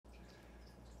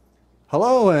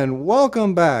Hello and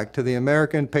welcome back to the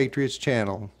American Patriots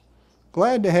channel.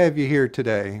 Glad to have you here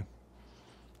today.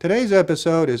 Today's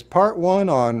episode is part 1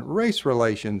 on race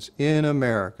relations in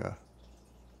America.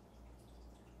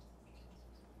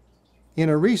 In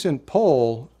a recent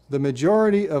poll, the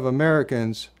majority of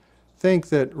Americans think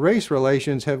that race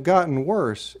relations have gotten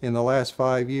worse in the last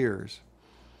 5 years.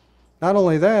 Not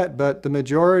only that, but the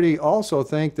majority also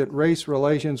think that race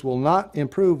relations will not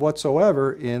improve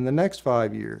whatsoever in the next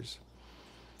 5 years.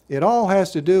 It all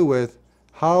has to do with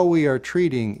how we are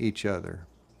treating each other.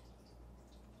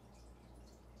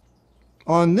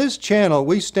 On this channel,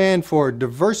 we stand for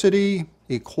diversity,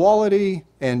 equality,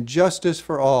 and justice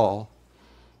for all.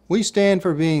 We stand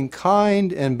for being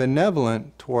kind and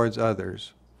benevolent towards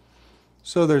others.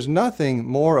 So there's nothing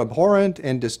more abhorrent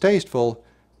and distasteful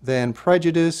than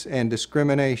prejudice and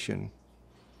discrimination.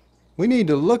 We need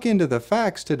to look into the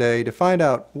facts today to find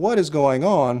out what is going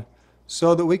on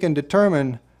so that we can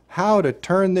determine how to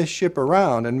turn this ship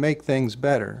around and make things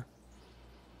better.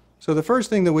 So the first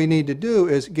thing that we need to do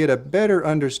is get a better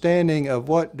understanding of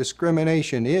what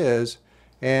discrimination is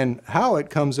and how it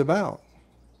comes about.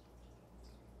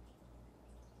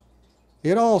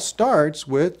 It all starts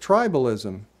with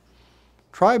tribalism.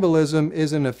 Tribalism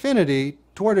is an affinity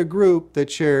toward a group that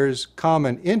shares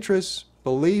common interests,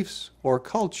 beliefs, or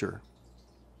culture.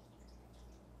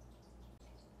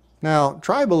 Now,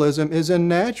 tribalism is a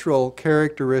natural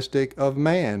characteristic of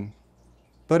man,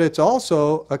 but it's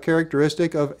also a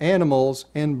characteristic of animals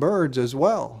and birds as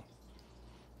well.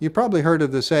 You probably heard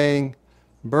of the saying,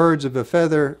 birds of a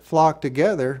feather flock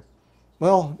together.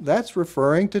 Well, that's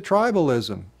referring to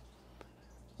tribalism.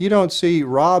 You don't see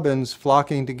robins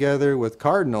flocking together with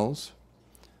cardinals.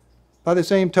 By the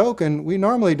same token, we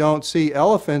normally don't see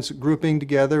elephants grouping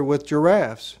together with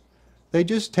giraffes. They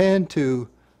just tend to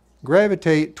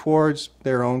gravitate towards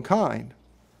their own kind.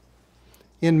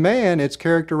 In man, it's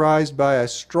characterized by a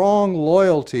strong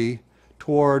loyalty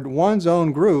toward one's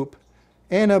own group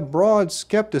and a broad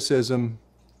skepticism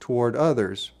toward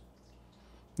others.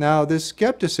 Now, this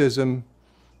skepticism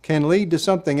can lead to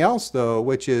something else, though,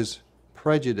 which is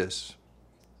prejudice.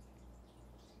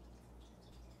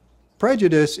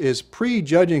 Prejudice is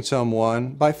prejudging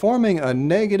someone by forming a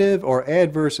negative or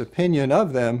adverse opinion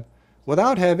of them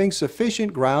without having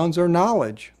sufficient grounds or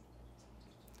knowledge.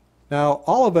 Now,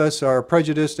 all of us are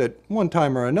prejudiced at one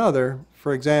time or another.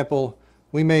 For example,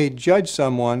 we may judge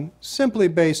someone simply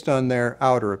based on their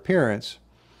outer appearance.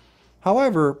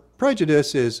 However,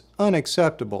 prejudice is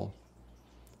unacceptable.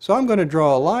 So I'm going to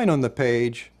draw a line on the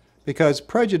page because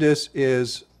prejudice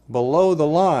is below the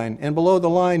line, and below the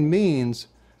line means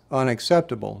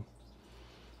unacceptable.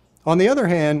 On the other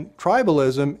hand,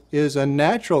 tribalism is a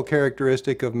natural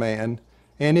characteristic of man,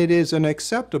 and it is an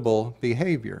acceptable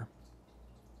behavior.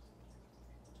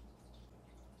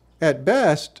 At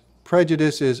best,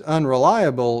 prejudice is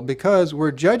unreliable because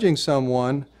we're judging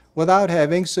someone without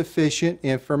having sufficient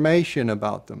information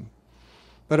about them.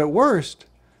 But at worst,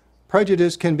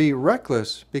 prejudice can be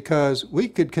reckless because we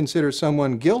could consider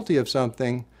someone guilty of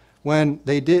something when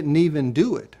they didn't even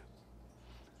do it.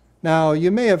 Now, you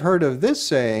may have heard of this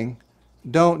saying,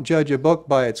 "Don't judge a book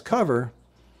by its cover."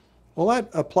 Well,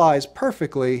 that applies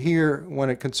perfectly here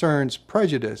when it concerns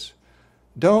prejudice.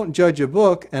 Don't judge a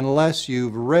book unless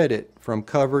you've read it from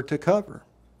cover to cover.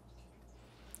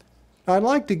 Now, I'd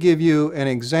like to give you an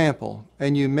example,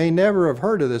 and you may never have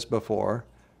heard of this before,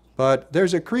 but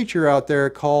there's a creature out there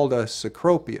called a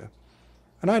cecropia,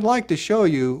 and I'd like to show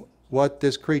you what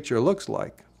this creature looks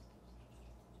like.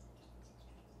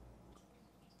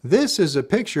 This is a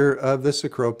picture of the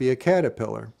cecropia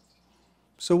caterpillar.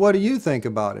 So what do you think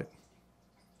about it?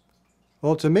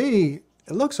 Well, to me,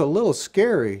 it looks a little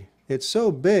scary. It's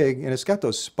so big, and it's got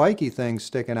those spiky things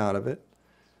sticking out of it.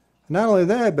 Not only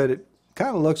that, but it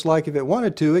kind of looks like if it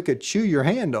wanted to, it could chew your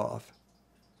hand off.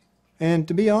 And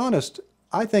to be honest,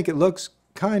 I think it looks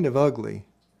kind of ugly.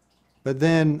 But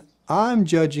then I'm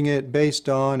judging it based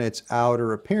on its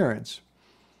outer appearance.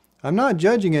 I'm not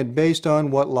judging it based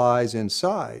on what lies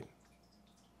inside.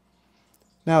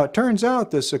 Now, it turns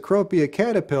out the cecropia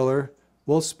caterpillar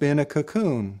will spin a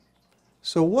cocoon.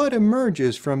 So what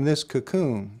emerges from this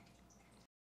cocoon?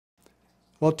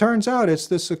 Well, it turns out it's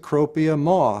the cecropia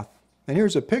moth. And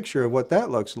here's a picture of what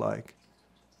that looks like.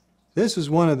 This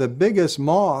is one of the biggest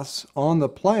moths on the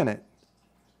planet.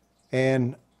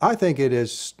 And I think it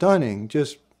is stunning,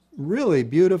 just really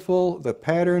beautiful, the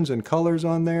patterns and colors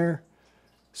on there.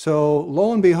 So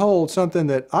lo and behold, something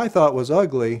that I thought was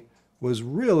ugly was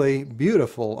really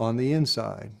beautiful on the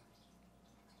inside.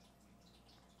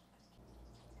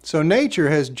 So nature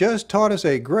has just taught us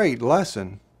a great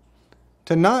lesson.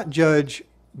 To not judge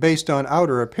based on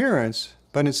outer appearance,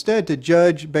 but instead to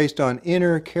judge based on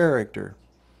inner character.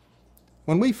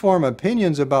 When we form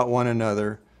opinions about one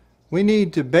another, we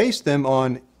need to base them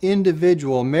on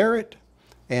individual merit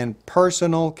and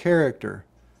personal character,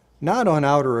 not on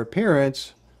outer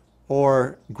appearance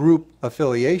or group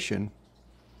affiliation.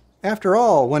 After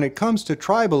all, when it comes to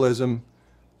tribalism,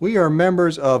 we are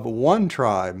members of one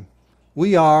tribe.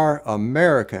 We are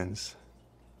Americans.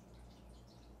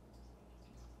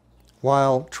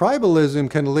 While tribalism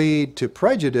can lead to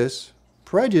prejudice,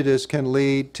 prejudice can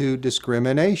lead to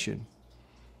discrimination.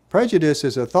 Prejudice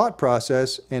is a thought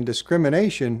process and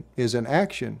discrimination is an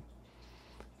action.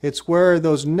 It's where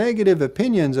those negative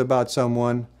opinions about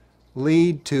someone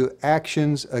lead to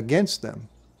actions against them.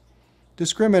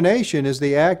 Discrimination is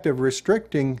the act of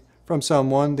restricting from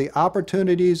someone the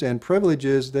opportunities and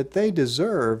privileges that they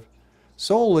deserve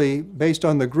solely based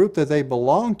on the group that they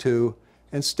belong to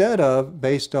instead of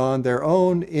based on their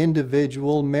own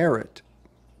individual merit.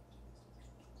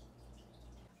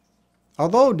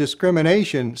 Although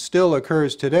discrimination still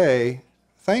occurs today,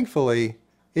 thankfully,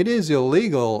 it is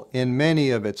illegal in many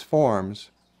of its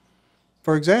forms.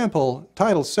 For example,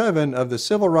 Title VII of the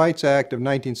Civil Rights Act of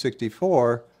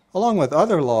 1964, along with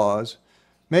other laws,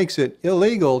 makes it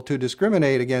illegal to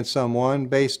discriminate against someone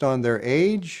based on their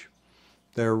age,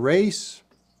 their race,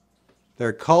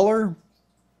 their color,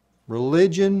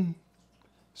 religion,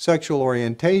 sexual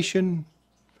orientation,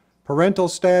 parental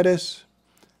status,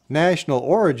 national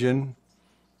origin,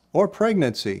 or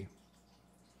pregnancy.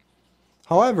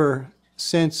 However,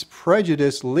 since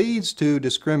prejudice leads to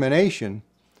discrimination,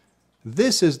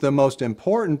 this is the most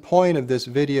important point of this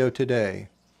video today.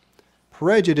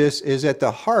 Prejudice is at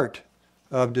the heart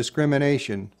of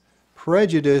discrimination.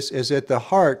 Prejudice is at the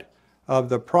heart of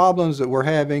the problems that we're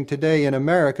having today in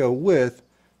America with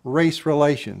race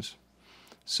relations.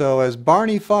 So as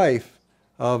Barney Fife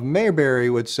of Mayberry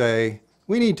would say,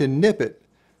 we need to nip it.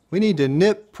 We need to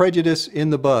nip prejudice in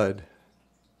the bud.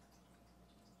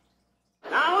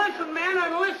 Now listen, men,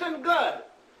 and listen good.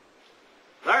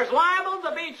 There's liable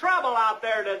to be trouble out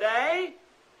there today.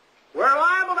 We're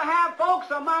liable to have folks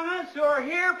among us who are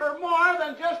here for more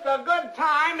than just a good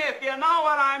time, if you know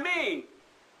what I mean.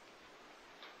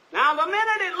 Now, the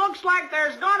minute it looks like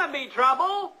there's going to be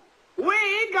trouble,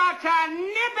 we got to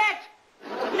nip it.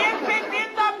 Nip it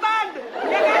in the bud. You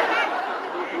got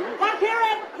it? Let's hear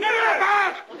it. Nip it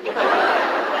back.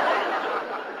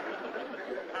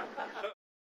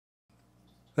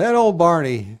 That old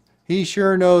Barney, he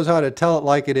sure knows how to tell it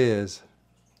like it is.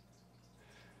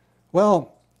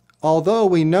 Well, although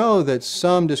we know that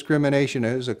some discrimination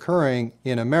is occurring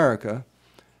in America,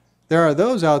 there are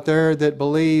those out there that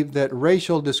believe that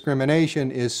racial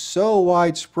discrimination is so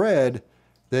widespread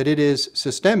that it is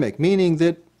systemic, meaning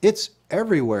that it's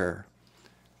everywhere.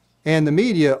 And the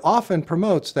media often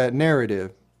promotes that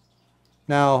narrative.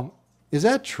 Now, is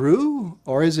that true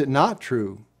or is it not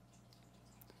true?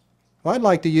 Well, I'd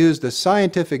like to use the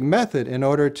scientific method in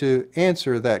order to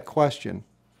answer that question.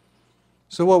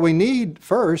 So what we need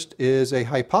first is a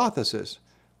hypothesis,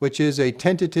 which is a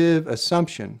tentative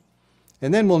assumption.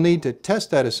 And then we'll need to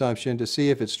test that assumption to see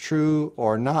if it's true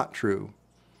or not true.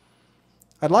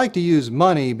 I'd like to use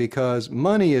money because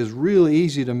money is really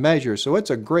easy to measure, so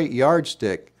it's a great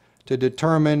yardstick to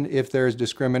determine if there's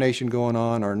discrimination going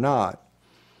on or not.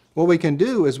 What we can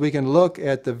do is we can look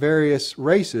at the various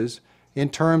races in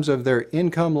terms of their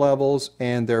income levels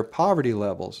and their poverty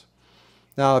levels.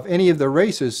 Now, if any of the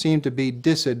races seem to be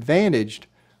disadvantaged,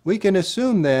 we can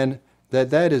assume then that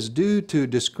that is due to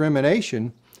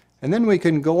discrimination, and then we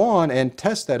can go on and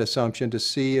test that assumption to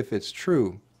see if it's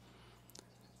true.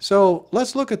 So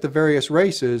let's look at the various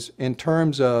races in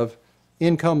terms of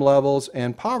income levels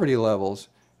and poverty levels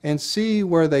and see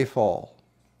where they fall.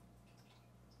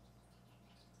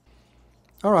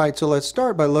 All right, so let's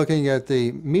start by looking at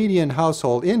the median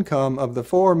household income of the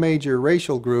four major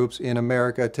racial groups in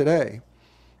America today.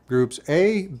 Groups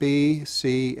A, B,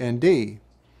 C, and D.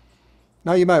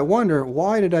 Now you might wonder,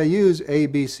 why did I use A,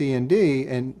 B, C, and D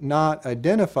and not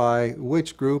identify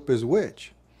which group is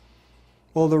which?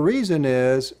 Well, the reason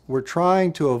is we're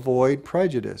trying to avoid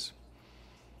prejudice.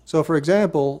 So for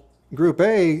example, Group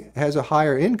A has a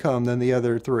higher income than the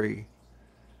other three.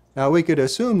 Now we could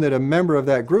assume that a member of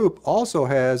that group also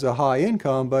has a high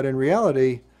income, but in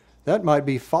reality, that might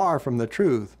be far from the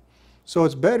truth. So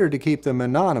it's better to keep them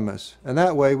anonymous, and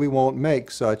that way we won't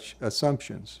make such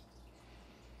assumptions.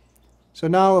 So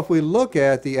now if we look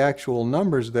at the actual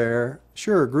numbers there,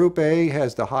 sure, Group A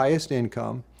has the highest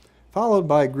income, followed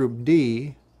by Group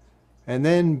D, and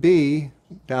then B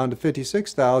down to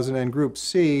 $56,000, and Group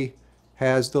C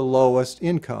has the lowest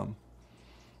income.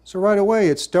 So right away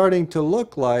it's starting to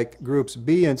look like groups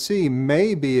B and C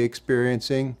may be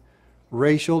experiencing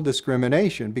racial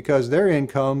discrimination because their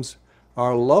incomes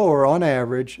are lower on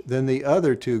average than the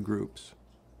other two groups.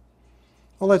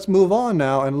 Well, let's move on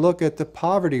now and look at the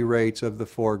poverty rates of the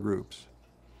four groups.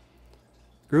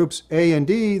 Groups A and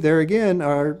D, there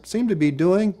again, seem to be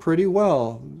doing pretty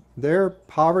well. Their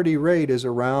poverty rate is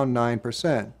around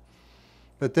 9%.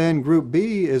 But then Group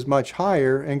B is much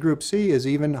higher, and Group C is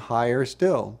even higher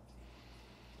still.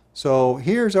 So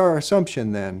here's our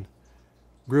assumption then.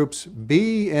 Groups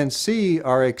B and C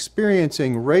are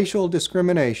experiencing racial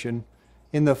discrimination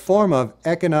in the form of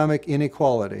economic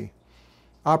inequality.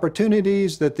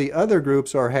 Opportunities that the other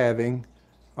groups are having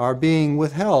are being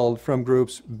withheld from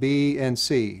groups B and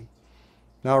C.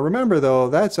 Now remember though,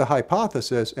 that's a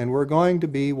hypothesis, and we're going to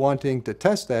be wanting to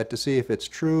test that to see if it's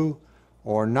true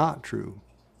or not true.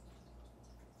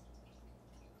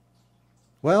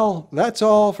 Well, that's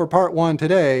all for part 1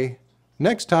 today.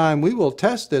 Next time we will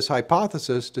test this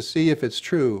hypothesis to see if it's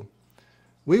true.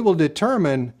 We will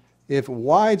determine if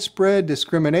widespread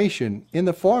discrimination in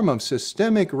the form of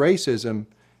systemic racism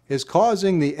is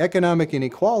causing the economic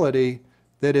inequality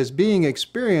that is being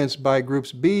experienced by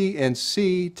groups B and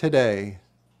C today.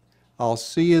 I'll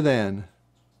see you then.